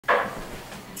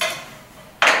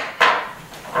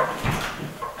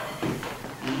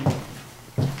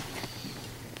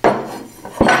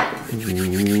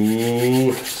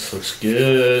Ooh, this looks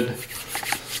good.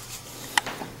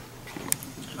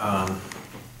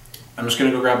 I'm just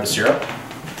gonna go grab the syrup.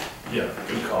 Yeah,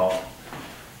 good call.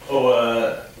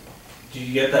 Oh, did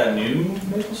you get that new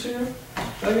maple syrup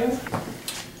again?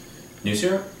 New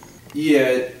syrup?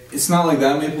 Yeah, it's not like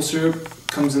that maple syrup.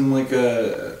 Comes in like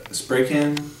a spray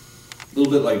can, a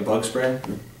little bit like bug spray.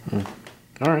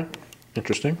 All right,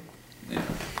 interesting. Yeah,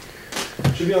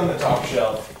 should be on the top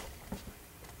shelf.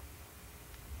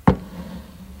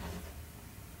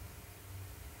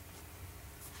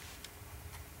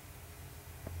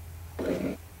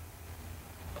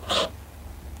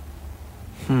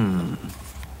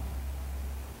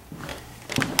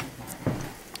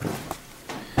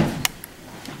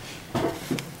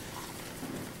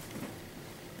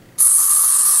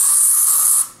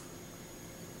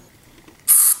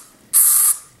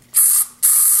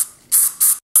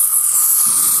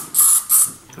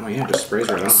 Oh yeah, just sprays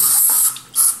right on.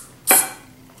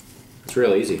 It's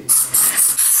real easy.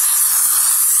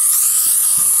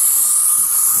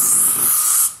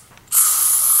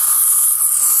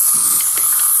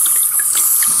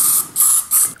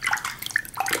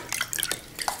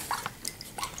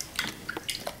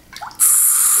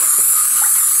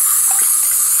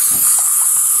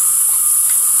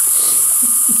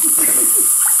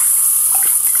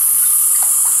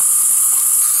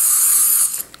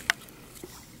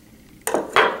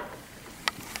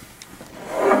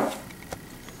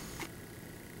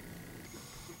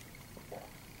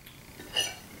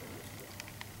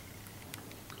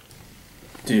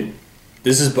 Dude,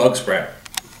 this is bug spray.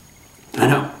 I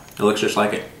know. It looks just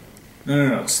like it.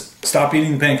 No. Stop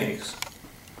eating pancakes.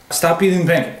 Stop eating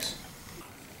pancakes.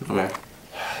 Okay.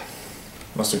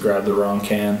 Must have grabbed the wrong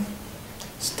can.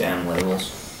 It's damn labels.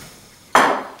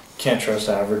 Can't trust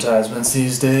advertisements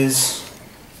these days.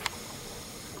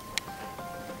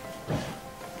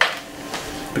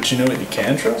 But you know what you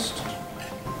can trust?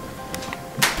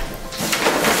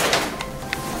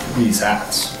 These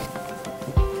hats.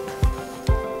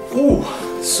 Ooh,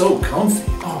 so comfy.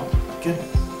 Oh my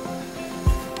goodness.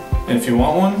 And if you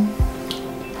want one,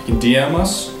 you can DM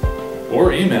us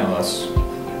or email us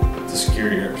to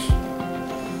secure yours.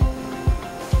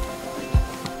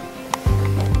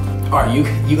 Oh,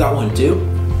 you got one too?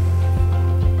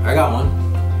 I got one.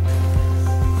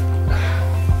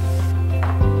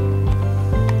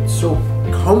 It's so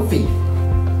comfy.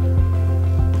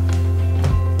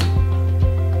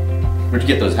 Where'd you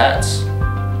get those hats?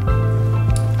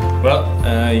 Well,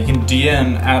 you can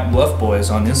DM at Bluff Boys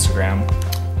on Instagram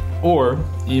or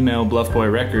email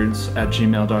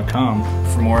bluffboyrecords@gmail.com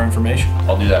for more information.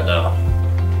 I'll do that now.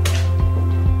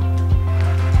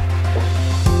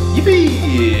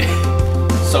 Yippee!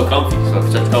 So comfy,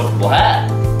 such a comfortable hat.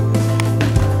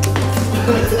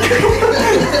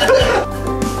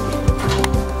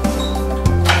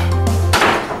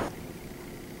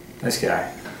 Nice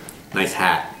guy. Nice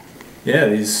hat. Yeah,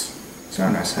 these are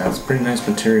nice hats. Pretty nice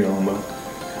material on both.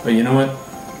 But you know what?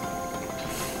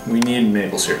 We need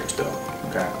maple syrup still.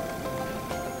 Okay.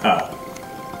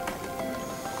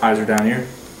 Eyes are down here.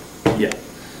 Yeah.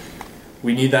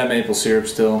 We need that maple syrup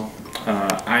still.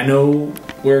 I know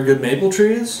where a good maple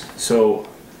tree is, so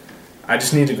I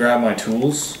just need to grab my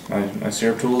tools, my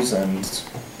syrup tools, and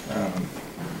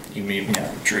you meet me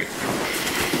at the tree.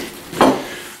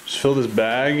 Just fill this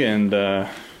bag, and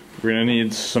we're gonna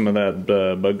need some of that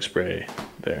bug spray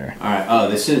there. All right. Oh,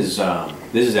 this is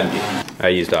empty. I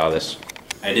used all this.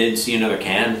 I did see another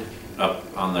can up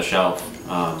on the shelf.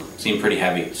 Seemed pretty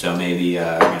heavy, so maybe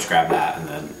just grab that, and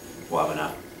then we'll have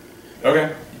enough.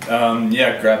 Okay.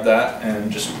 Yeah, grab that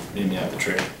and just meet me at the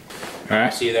tree. All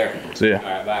right. See you there. See ya. All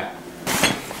right. Bye.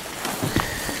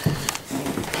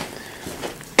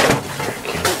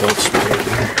 Don't spray it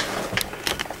there.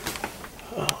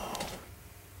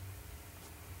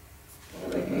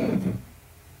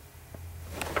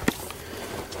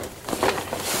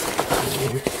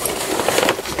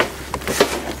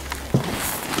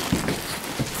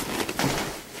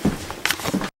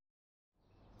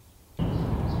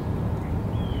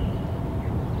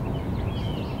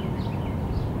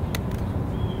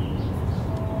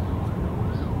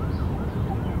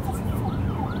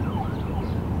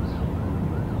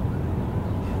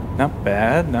 Not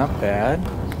bad, not bad.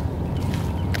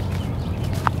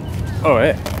 Oh,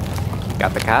 hey.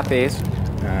 Got the copies.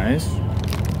 Nice.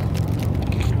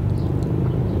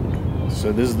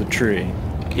 So this is the tree.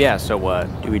 Yeah, so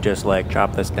what? Do we just like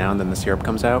chop this down, then the syrup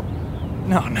comes out?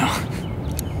 No.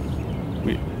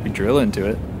 We drill into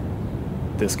it.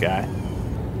 This guy.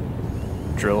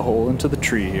 Drill a hole into the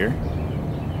tree here.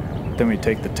 Then we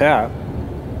take the tap.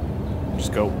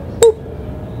 Just go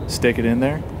boop, stick it in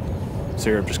there,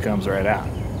 syrup just comes right out.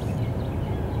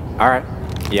 All right.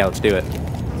 Yeah, let's do it.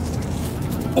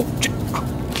 Oh,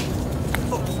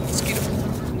 mosquito.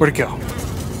 Where'd it go?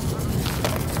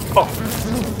 Oh.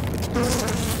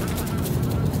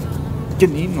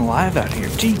 Getting eaten alive out here.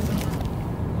 Gee.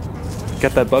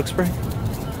 Got that bug spray?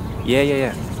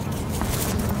 Yeah.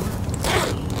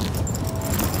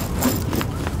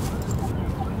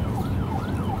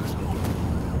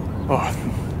 Oh,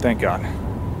 thank God.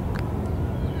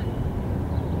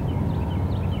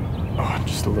 Oh,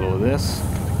 just a little of this.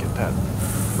 Get that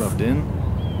rubbed in.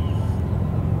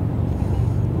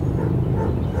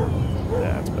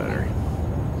 That's better.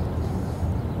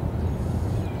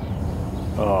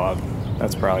 Oh,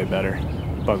 that's probably better.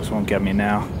 Bugs won't get me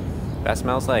now. That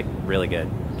smells like really good.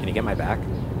 Can you get my back?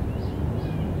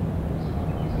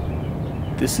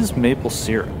 This is maple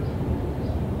syrup.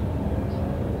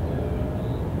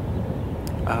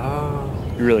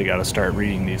 Oh. You really got to start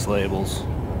reading these labels.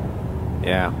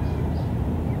 Yeah.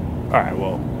 Alright,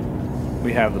 well,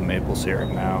 we have the maple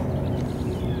syrup now.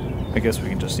 I guess we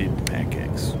can just eat the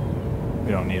pancakes.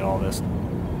 We don't need all this.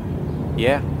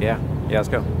 Yeah, let's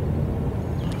go.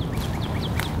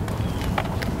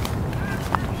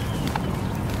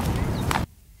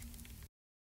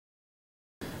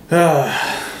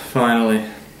 Finally.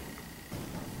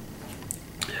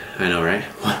 I know, right?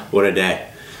 What a day.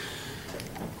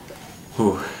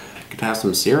 Whew. Could have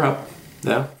some syrup,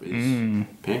 though.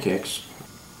 Pancakes.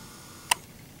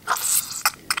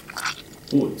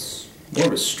 Ooh, it's more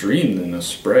of a stream than a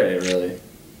spray, really.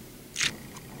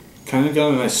 Kind of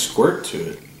got a nice squirt to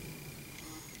it.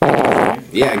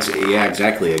 Yeah,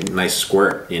 exactly. A nice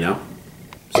squirt, you know?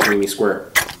 Streamy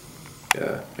squirt.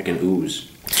 Like an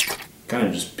ooze. Kind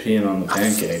of just peeing on the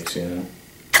pancakes, you know?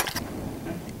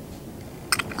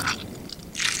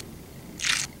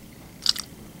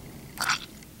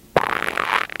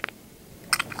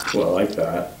 Well, I like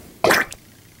that.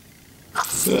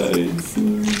 It's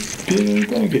peeing on the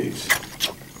pancakes.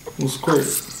 Little squirt.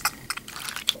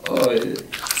 Oh, yeah.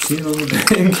 Peeing on the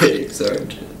pancakes,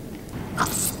 aren't you?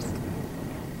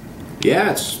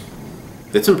 Yeah,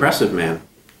 it's impressive, man.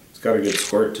 It's got a good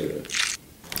squirt to it.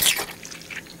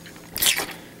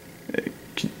 Hey,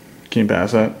 can you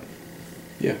pass that?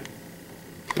 Yeah.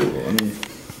 Cool, let me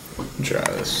try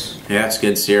this. Yeah, it's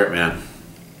good syrup, man.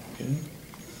 Okay.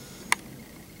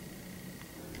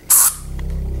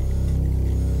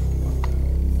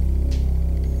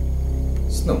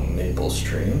 It's no maple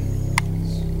stream.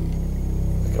 It's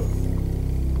like a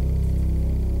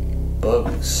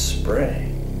bug spray.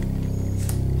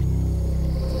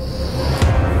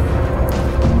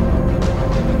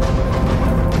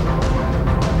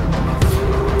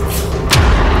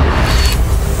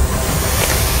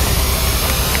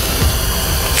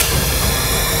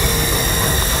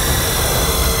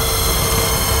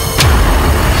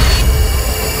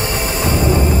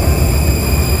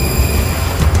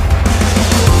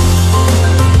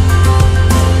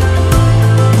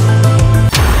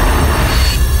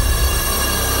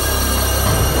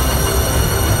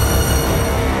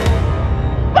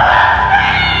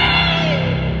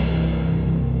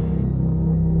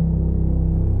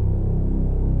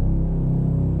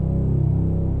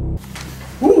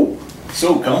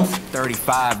 So comfy.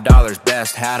 $35,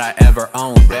 best hat I ever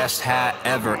owned, best hat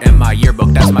ever in my yearbook.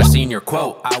 That's my senior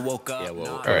quote. I woke up.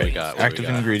 All right, active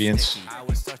ingredients.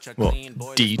 Well,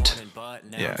 DEET.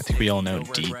 Yeah, I think we all know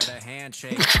DEET.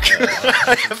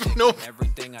 I have no.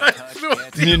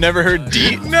 You never heard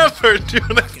DEET? Never, dude.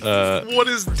 What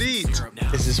is DEET?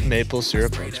 Is this maple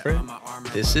syrup bug spray?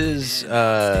 This is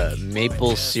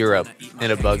maple syrup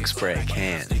in a bug spray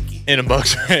can. In a bug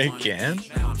spray can?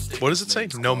 What does it say?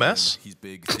 No mess?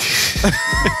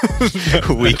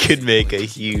 We could make a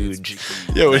huge.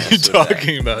 Yeah, what are you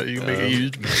talking about? You can make a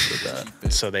huge mess with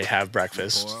that. So they have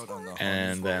breakfast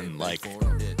and then like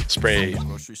spray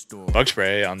bug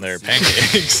spray on their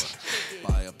pancakes.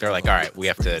 They're like, all right, we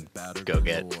have to go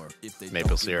get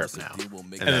maple syrup now.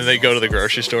 And then they go to the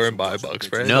grocery store and buy bug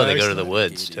spray. No, they go to the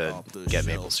woods to get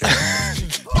maple syrup.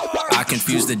 I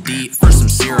confused the DEET for some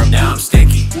syrup. Now I'm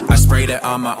sticky. I sprayed it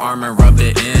on my arm and rubbed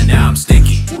it in. Now I'm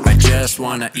sticky. I just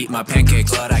wanna eat my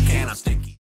pancakes, but I can't. I'm sticky.